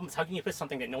 But the problem is, how can you put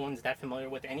something that no one's that familiar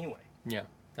with anyway? Yeah,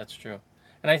 that's true.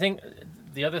 And I think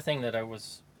the other thing that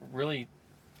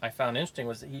I found interesting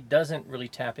was that he doesn't really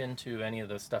tap into any of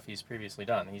the stuff he's previously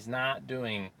done. He's not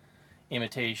doing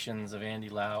imitations of Andy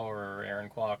Lau or Aaron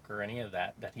Kwok or any of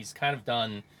that he's kind of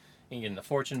done in the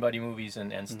Fortune Buddy movies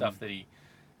and stuff that he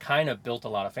kind of built a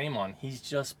lot of fame on. He's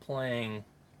just playing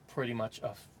pretty much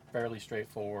a fairly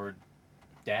straightforward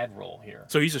dad role here.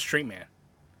 So he's a straight man.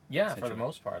 Yeah, for the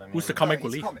most part. I mean, Who's the comic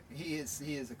he's relief? He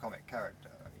is a comic character.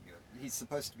 I mean, he's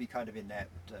supposed to be kind of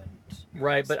inept and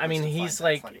right, but I mean, supposed to he's find that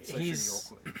like funny. It's really he's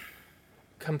awkward.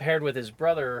 compared with his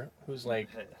brother, who's like,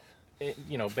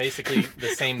 basically the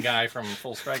same guy from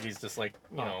Full Strike. He's just like,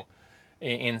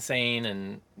 insane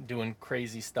and doing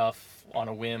crazy stuff on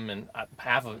a whim, and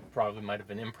half of it probably might have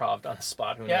been improv on the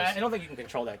spot. Who Yeah, knows? I don't think you can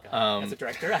control that guy as a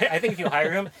director. I think if you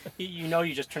hire him,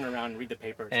 you just turn around and read the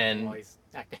paper And- while he's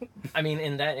acting. I mean,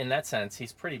 in that sense,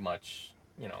 he's pretty much,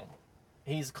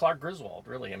 he's Clark Griswold,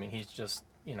 really. I mean, he's just,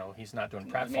 he's not doing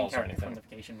The main pratfalls or character from anything. the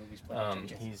Vacation movies played by Chevy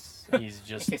Chase. He's In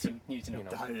just, case you need to know.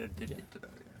 I didn't need to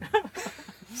know.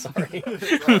 sorry.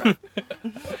 Yeah.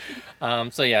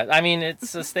 So yeah, I mean,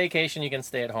 it's a staycation. You can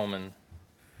stay at home and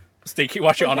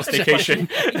Watch it on a staycation.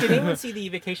 Did anyone see the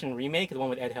Vacation remake, the one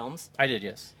with Ed Helms? I did,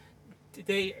 yes. Did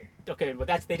they? Okay, well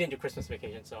they didn't do Christmas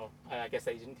Vacation, so I guess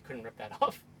they couldn't rip that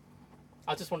off.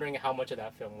 I was just wondering how much of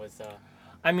that film was.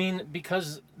 I mean,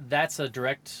 because that's a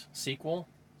direct sequel.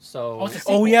 So Oh, it's a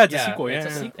Oh yeah, it's a yeah, sequel. it's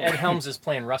Yeah, a yeah. sequel. Ed Helms is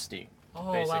playing Rusty,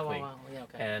 Oh basically. wow, yeah,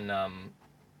 okay. and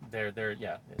they're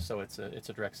yeah. So it's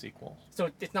a direct sequel. So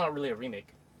it's not really a remake.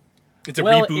 It's a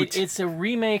Well, reboot. it's a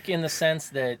remake in the sense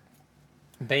that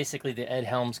basically the Ed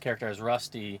Helms character as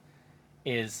Rusty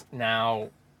is now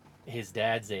his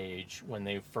dad's age when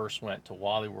they first went to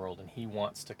Wally World, and he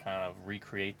wants to kind of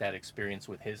recreate that experience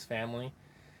with his family,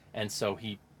 and so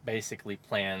he basically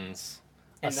plans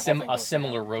And the whole thing a goes to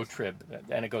similar hell. road trip,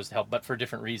 and it goes to hell, but for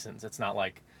different reasons. It's not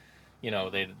like,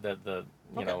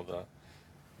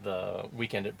 the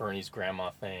weekend at Bernie's grandma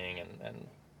thing and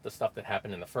the stuff that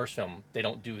happened in the first film. They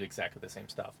don't do exactly the same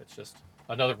stuff. It's just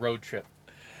another road trip.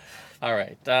 All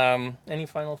right. Any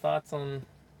final thoughts on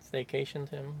Staycation,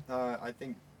 Tim? I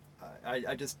think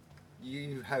I just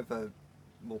you have a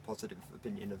more positive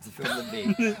opinion of the film than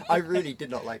me. I really did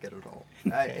not like it at all.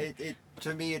 It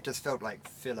to me it just felt like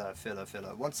filler.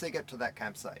 Once they get to that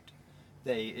campsite,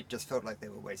 it just felt like they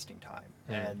were wasting time.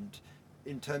 And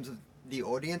in terms of the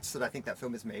audience that I think that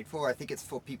film is made for, I think it's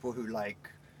for people who like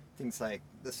things like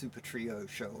the Super Trio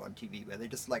show on TV, where they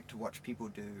just like to watch people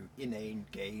do inane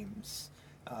games.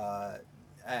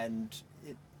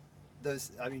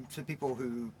 For people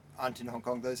who aren't in Hong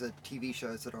Kong, those are TV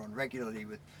shows that are on regularly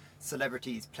with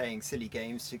celebrities playing silly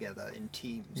games together in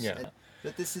teams. Yeah.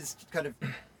 But this is kind of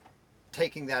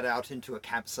taking that out into a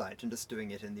campsite and just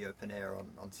doing it in the open air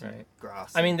on some Right.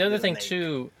 grass. I mean, the other near thing lake.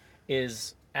 too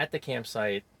is at the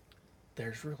campsite,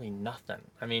 there's really nothing.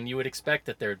 I mean, you would expect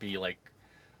that there'd be like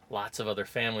lots of other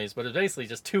families, but it's basically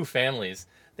just two families.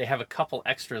 They have a couple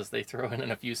extras they throw in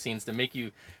a few scenes to make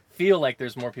you feel like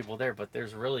there's more people there, but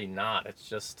there's really not. It's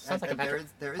just Sounds like a Patrick,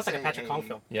 there sounds like a Patrick Kong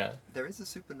film. yeah. There is a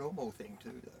super normal thing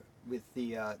too, though, with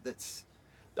the that's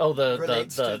Oh,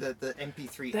 relates to the the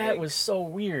MP3. that egg. was so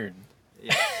weird.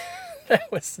 Yeah.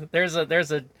 That was there's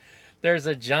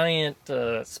a giant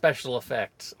special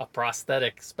effect, a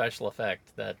prosthetic special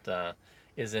effect that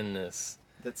is in this.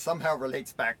 that somehow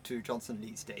relates back to Johnson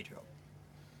Lee's day job.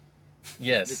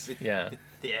 Yes, With yeah.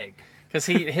 the egg. Because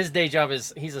his day job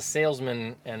is he's a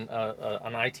salesman and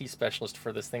an IT specialist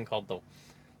for this thing called the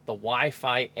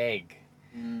Wi-Fi egg,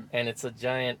 and it's a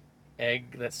giant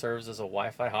egg that serves as a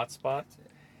Wi-Fi hotspot.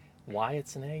 Why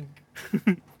it's an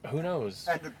egg? Who knows?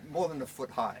 And more than a foot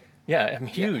high. Yeah, I mean,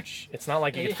 huge. It's not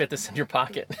like you could fit this in your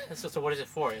pocket. So what is it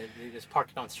for? You just park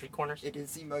it on street corners? It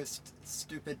is the most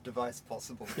stupid device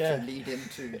possible Yeah. to lead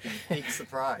into the big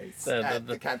surprise The- at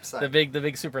the- the campsite. The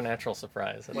big supernatural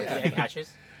surprise. Like Yeah. the egg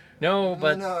hatches? No,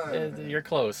 but No. you're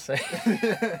close.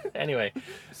 Anyway,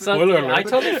 so Spoiler alert. I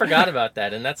totally forgot about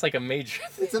that, and that's like a major.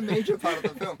 It's a major part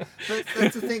of the film. But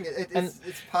that's the thing. And-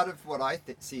 It's part of what I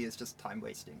see as just time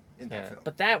wasting in that Yeah, film.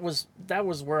 but that was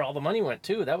where all the money went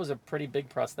too. That was a pretty big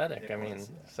prosthetic. It I mean, was,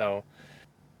 yeah. so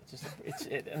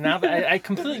now that I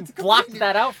completely blocked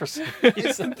that out for some It's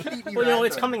reason, completely Well, you know,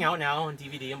 it's random. coming out now on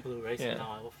DVD and Blu-ray, so Yeah.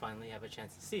 now I will finally have a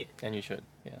chance to see it. and you should.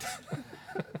 Yeah,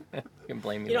 you can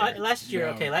blame me. You know, later. last year,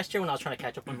 Yeah. okay, last year when I was trying to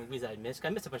catch up on movies I missed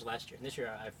a bunch last year, and this year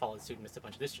I followed suit and missed a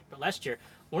bunch this year. But last year,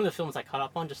 one of the films I caught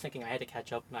up on, just thinking I had to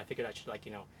catch up, and I figured I should, like,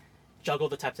 you know, juggle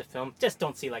the types of film. Just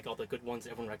don't see, like, all the good ones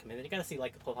everyone recommended. You gotta see,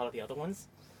 like, a lot of the other ones.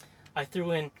 I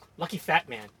threw in Lucky Fat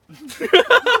Man.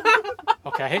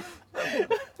 Okay?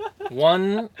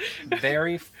 One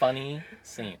very funny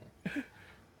scene.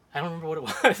 I don't remember what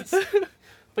it was.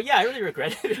 But yeah, I really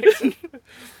regret it.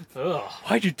 Ugh.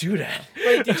 Why'd you do that?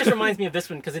 But it just reminds me of this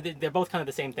one because they're both kind of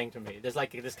the same thing to me. There's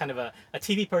like this kind of a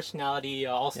TV personality,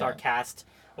 all-star Yeah. cast,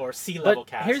 or C-level But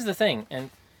cast. here's the thing, and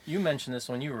you mentioned this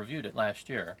when you reviewed it last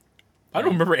year. I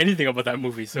don't remember anything about that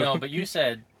movie. So No, but you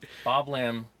said Bob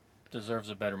Lamb deserves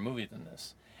a better movie than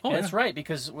this. Oh, And yeah. it's right,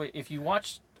 because if you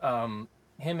watch him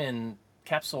in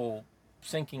Capsule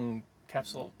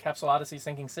Odyssey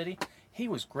Sinking City, he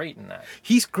was great in that.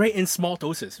 he's great in small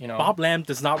doses. You know? Bob Lamb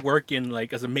does not work in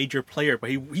like as a major player, but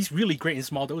he's really great in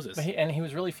small doses. But he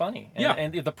was really funny. And, Yeah.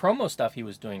 and the promo stuff he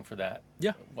was doing for that,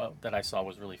 Yeah. well, that I saw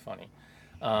was really funny.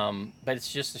 But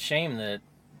it's just a shame that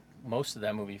most of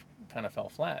that movie kind of fell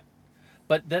flat.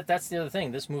 But that's the other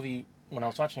thing. This movie, when I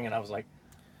was watching it, I was like,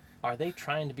 are they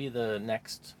trying to be the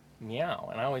next Meow?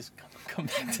 And I always come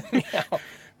back to Meow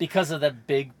because of that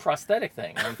big prosthetic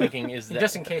thing. I'm thinking, is that...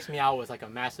 just in case Meow was like a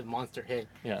massive monster hit,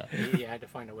 Yeah. he had to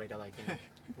find a way to like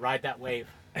ride that wave.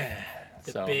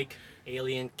 The So- big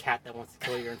alien cat that wants to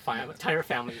kill your entire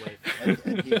family wave.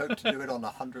 And he hoped to do it on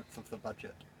 100th of the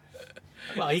budget.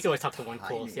 Well, he can always talk to One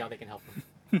Cool, see how they can help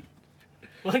him.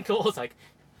 One Cool is like,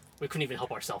 we couldn't even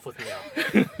help ourselves with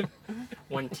Meow.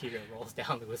 One tear rolls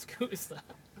down Louis Goose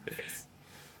face.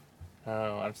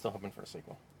 Oh, I'm still hoping for a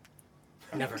sequel.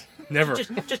 Never. Never.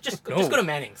 Just No. go to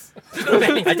Manning's. Just go to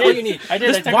Manning's. That's all you need. I did.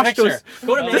 I Just took a watch picture. those.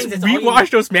 Go to Manning's. Just That's all you need. rewatch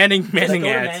those Manning go to ads.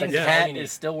 Manning's. The Yeah. cat you need.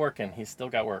 is still working. He's still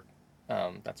got work.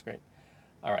 That's great.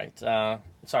 All right.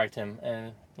 Sorry, Tim.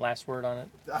 And last word on it?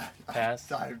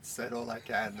 Pass. I've said all I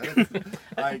can.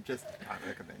 I just can't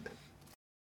recommend it.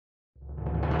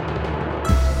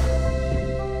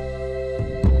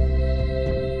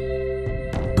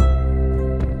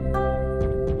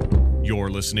 You're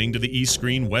listening to the East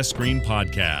Screen West Screen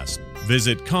podcast.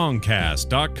 Visit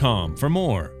Comcast.com for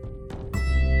more.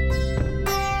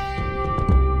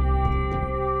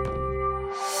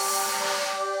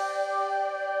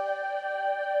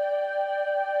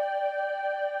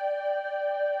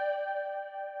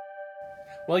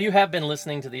 Well, you have been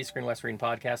listening to the East Screen West Screen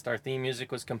podcast. Our theme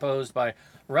music was composed by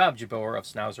Rob Jabor of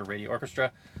Schnauzer Radio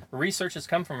Orchestra. Research has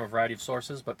come from a variety of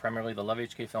sources, but primarily the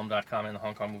lovehkfilm.com and the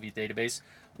Hong Kong Movie Database.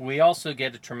 We also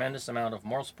get a tremendous amount of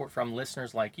moral support from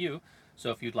listeners like you. So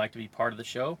if you'd like to be part of the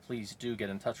show, please do get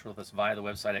in touch with us via the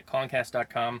website at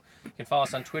Concast.com. You can follow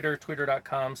us on Twitter,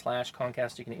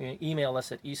 twitter.com/Concast. You can email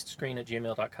us at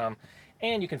eastscreen@gmail.com.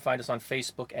 And you can find us on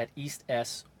Facebook at East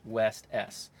S West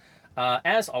S.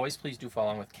 As always, please do follow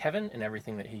on with Kevin and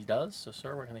everything that he does. So,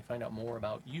 sir, where can they find out more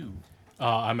about you?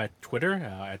 I'm at Twitter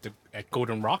at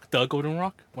Golden Rock, the Golden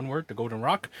Rock, one word, the Golden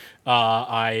Rock.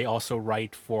 I also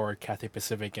write for Cathay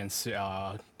Pacific and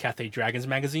Cathay Dragons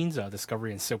magazines,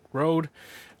 Discovery and Silk Road.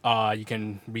 You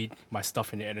can read my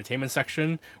stuff in the entertainment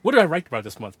section. What did I write about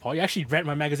this month, Paul? You actually read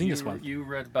my magazine this month. You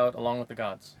read about Along with the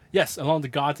Gods. Yes, Along the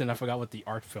Gods, and I forgot what the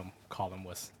art film column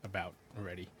was about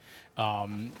already.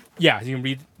 Yeah, you can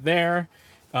read there.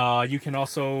 You can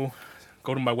also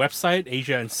go to my website,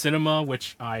 Asia and Cinema,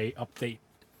 which I update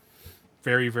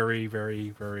very, very, very,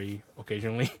 very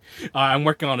occasionally. I'm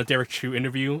working on a Derek Chu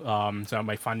interview, so I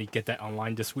might finally get that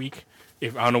online this week. I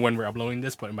don't know when we're uploading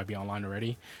this, but it might be online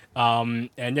already. And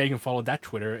yeah, you can follow that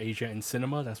Twitter, Asia and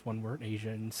Cinema. That's one word, Asia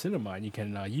and Cinema. And you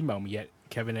can email me at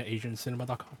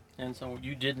kevin@asiancinema.com. And so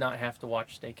you did not have to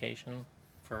watch Staycation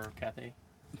for Cathay?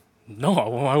 No,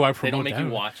 why would I promote They don't make that? you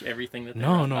watch everything that they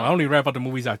No, write no, about? I only read about the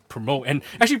movies I promote. And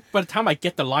actually, by the time I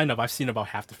get the lineup, I've seen about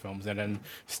half the films. And then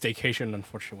Staycation,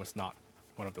 unfortunately, was not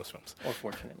one of those films. Or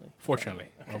fortunately. Fortunately,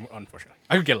 or unfortunately.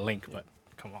 I could get a link, but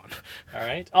come on. All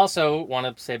right. Also,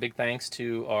 want to say a big thanks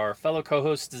to our fellow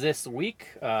co-hosts this week.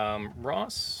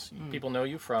 Ross, people know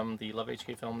you from the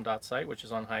lovehkfilm.site, which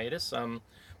is on hiatus.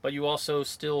 But you also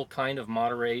still kind of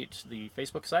moderate the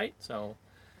Facebook site, so...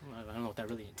 I don't know what that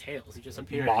really entails. You just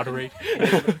appear. Moderate.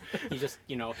 You just,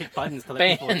 hit buttons to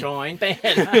let people join. Ban.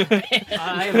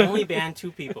 I have only banned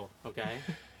 2 people, okay?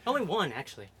 Only 1,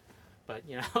 actually. But,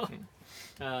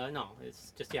 no,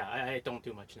 it's just, I don't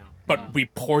do much now. But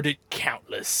reported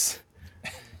countless.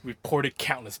 Reported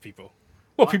countless people.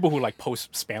 Well, people who like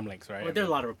post spam links, right? Well, there are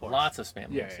a lot of reports. Lots of spam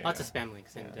Yeah, links. yeah. Lots of spam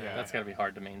links. And, That's got to be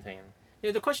hard to maintain.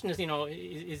 the question is,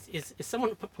 is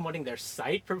someone promoting their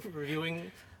site for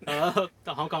reviewing the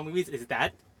Hong Kong movies? Is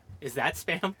that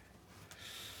spam?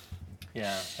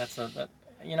 Yeah, that's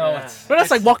Yeah. it's... But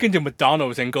that's like walking to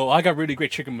McDonald's and go, I got really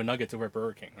great chicken McNuggets over at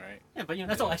Burger King, right? Yeah, but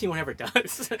that's all anyone ever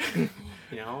does.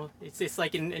 It's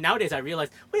like nowadays I realize,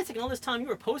 wait a second, all this time you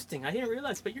were posting, I didn't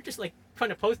realize, but you're just like trying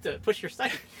to post to push your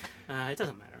site. It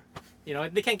doesn't matter.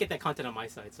 They can't get that content on my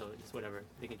site, so just whatever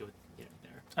they can do it there.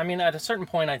 I mean, at a certain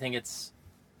point, I think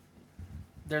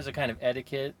there's a kind of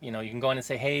etiquette. You can go in and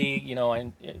say, hey,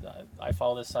 I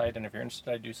follow this site, and if you're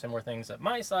interested, I do similar things at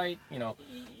my site,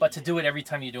 But to do it every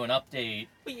time you do an update,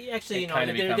 Well, actually, it kind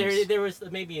of becomes... there was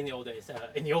maybe in the old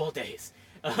days,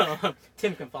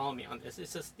 Tim can follow me on this.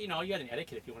 It's just, you got an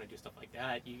etiquette if you want to do stuff like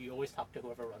that. You always talk to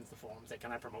whoever runs the forums. Say,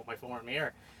 can I promote my forum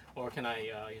here? Or can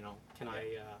I,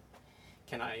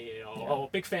 oh,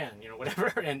 big fan, whatever,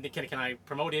 and can I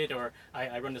promote it, or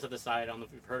I run this other site, I don't know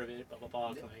if you've heard of it, blah blah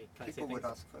blah. Can I say People things? would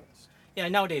ask first. Yeah,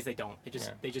 nowadays they don't.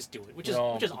 They just do it, which is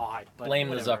odd. But blame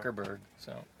whatever. the Zuckerberg.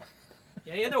 So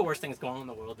Yeah, there are worse things going on in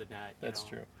the world than that. that's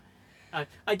true.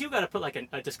 I do gotta put like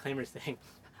a disclaimer saying,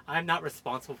 I'm not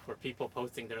responsible for people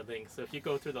posting their links. So if you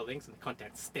go through the links and the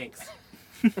content stinks,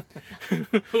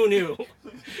 who knew?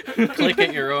 Click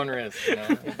at your own risk.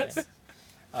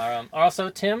 Also,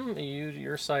 Tim,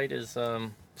 your site is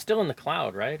still in the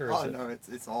cloud, right? Or is No,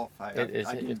 it's off. I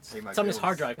It's didn't pay my It's on this bills.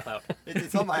 hard drive cloud.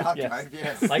 It's on my hard Yes. drive,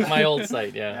 yes. like my old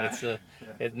site? Yeah, Yeah.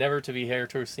 it's never to be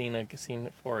seen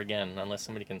for again, unless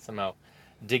somebody can somehow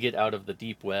dig it out of the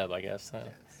deep web, I guess. Yes.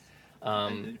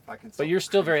 Um, And if I can but stop you're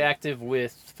still very cringing- active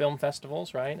with film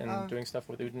festivals, right? And doing stuff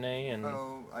with Udine and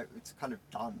it's kind of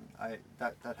done.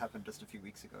 That happened just a few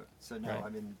weeks ago. So now Right.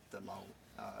 I'm in the lull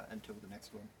until the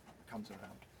next one comes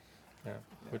around. yeah,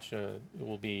 which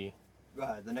will be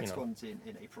The next know, one's in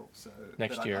April. So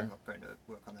next but year. I'm not going to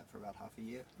work on that for about half a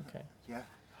year. okay. Yeah.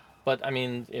 But I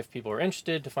mean, if people are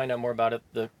interested to find out more about it,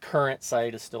 the current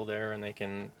site is still there, and they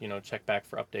can check back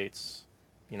for updates.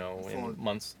 In For-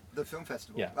 months. The film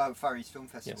festival. Yeah. Far East Film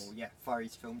Festival. Yes. Yeah.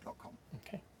 FarEastFilm.com.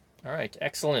 Okay. All right.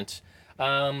 Excellent.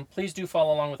 Please do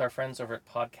follow along with our friends over at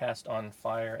Podcast on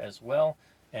Fire as well,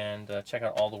 and check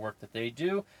out all the work that they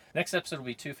do. Next episode will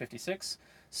be 256.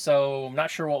 So I'm not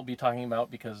sure what we'll be talking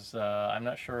about because I'm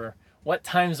not sure what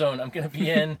time zone I'm going to be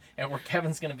in and where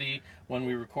Kevin's going to be when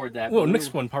we record that. Well, But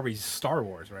next one probably is Star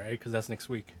Wars, right? Because that's next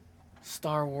week.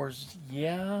 Star Wars,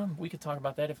 yeah, we could talk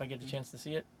about that if I get a chance to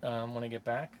see it when I get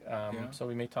back. So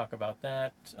we may talk about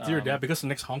that. Dear Dad, because the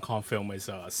next Hong Kong film is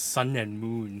Sun and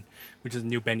Moon, which is a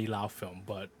new Benny Lau film,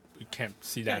 but we can't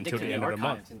see that until the end of the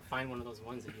month. And find one of those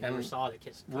ones that you And never saw that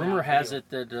kids. Rumor has it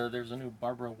that there's a new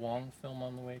Barbara Wong film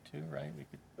on the way too, right? We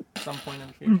could at some point in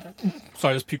the future.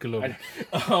 Sorry, let's puke a little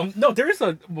bit. No, there is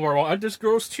a more There's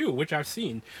Girls too, which I've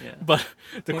seen. Yeah. But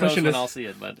the Who question knows is, when I'll see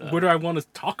it, but whether I want to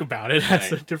talk about it,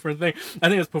 that's a Right. different thing. I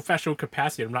think it's professional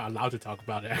capacity. I'm not allowed to talk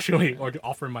about it, actually, or to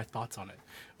offer my thoughts on it.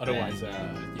 Otherwise,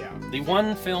 yeah. the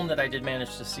one film that I did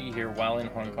manage to see here while in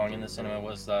Hong Kong in the cinema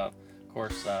was, of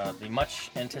course, the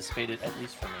much anticipated, at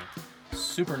least for me,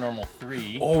 Supernormal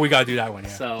 3. Oh, we gotta do that one, yeah.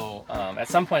 So at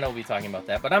some point I'll be talking about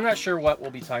that, but I'm not sure what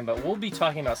we'll be talking about. We'll be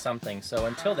talking about something. So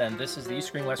until then, this is the East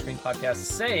Screen West Screen podcast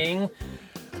saying,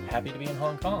 happy to be in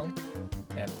Hong Kong,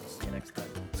 and we'll see you next time.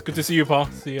 It's good to see you, Paul.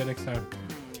 See you next time.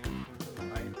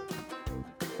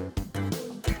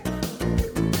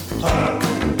 Bye.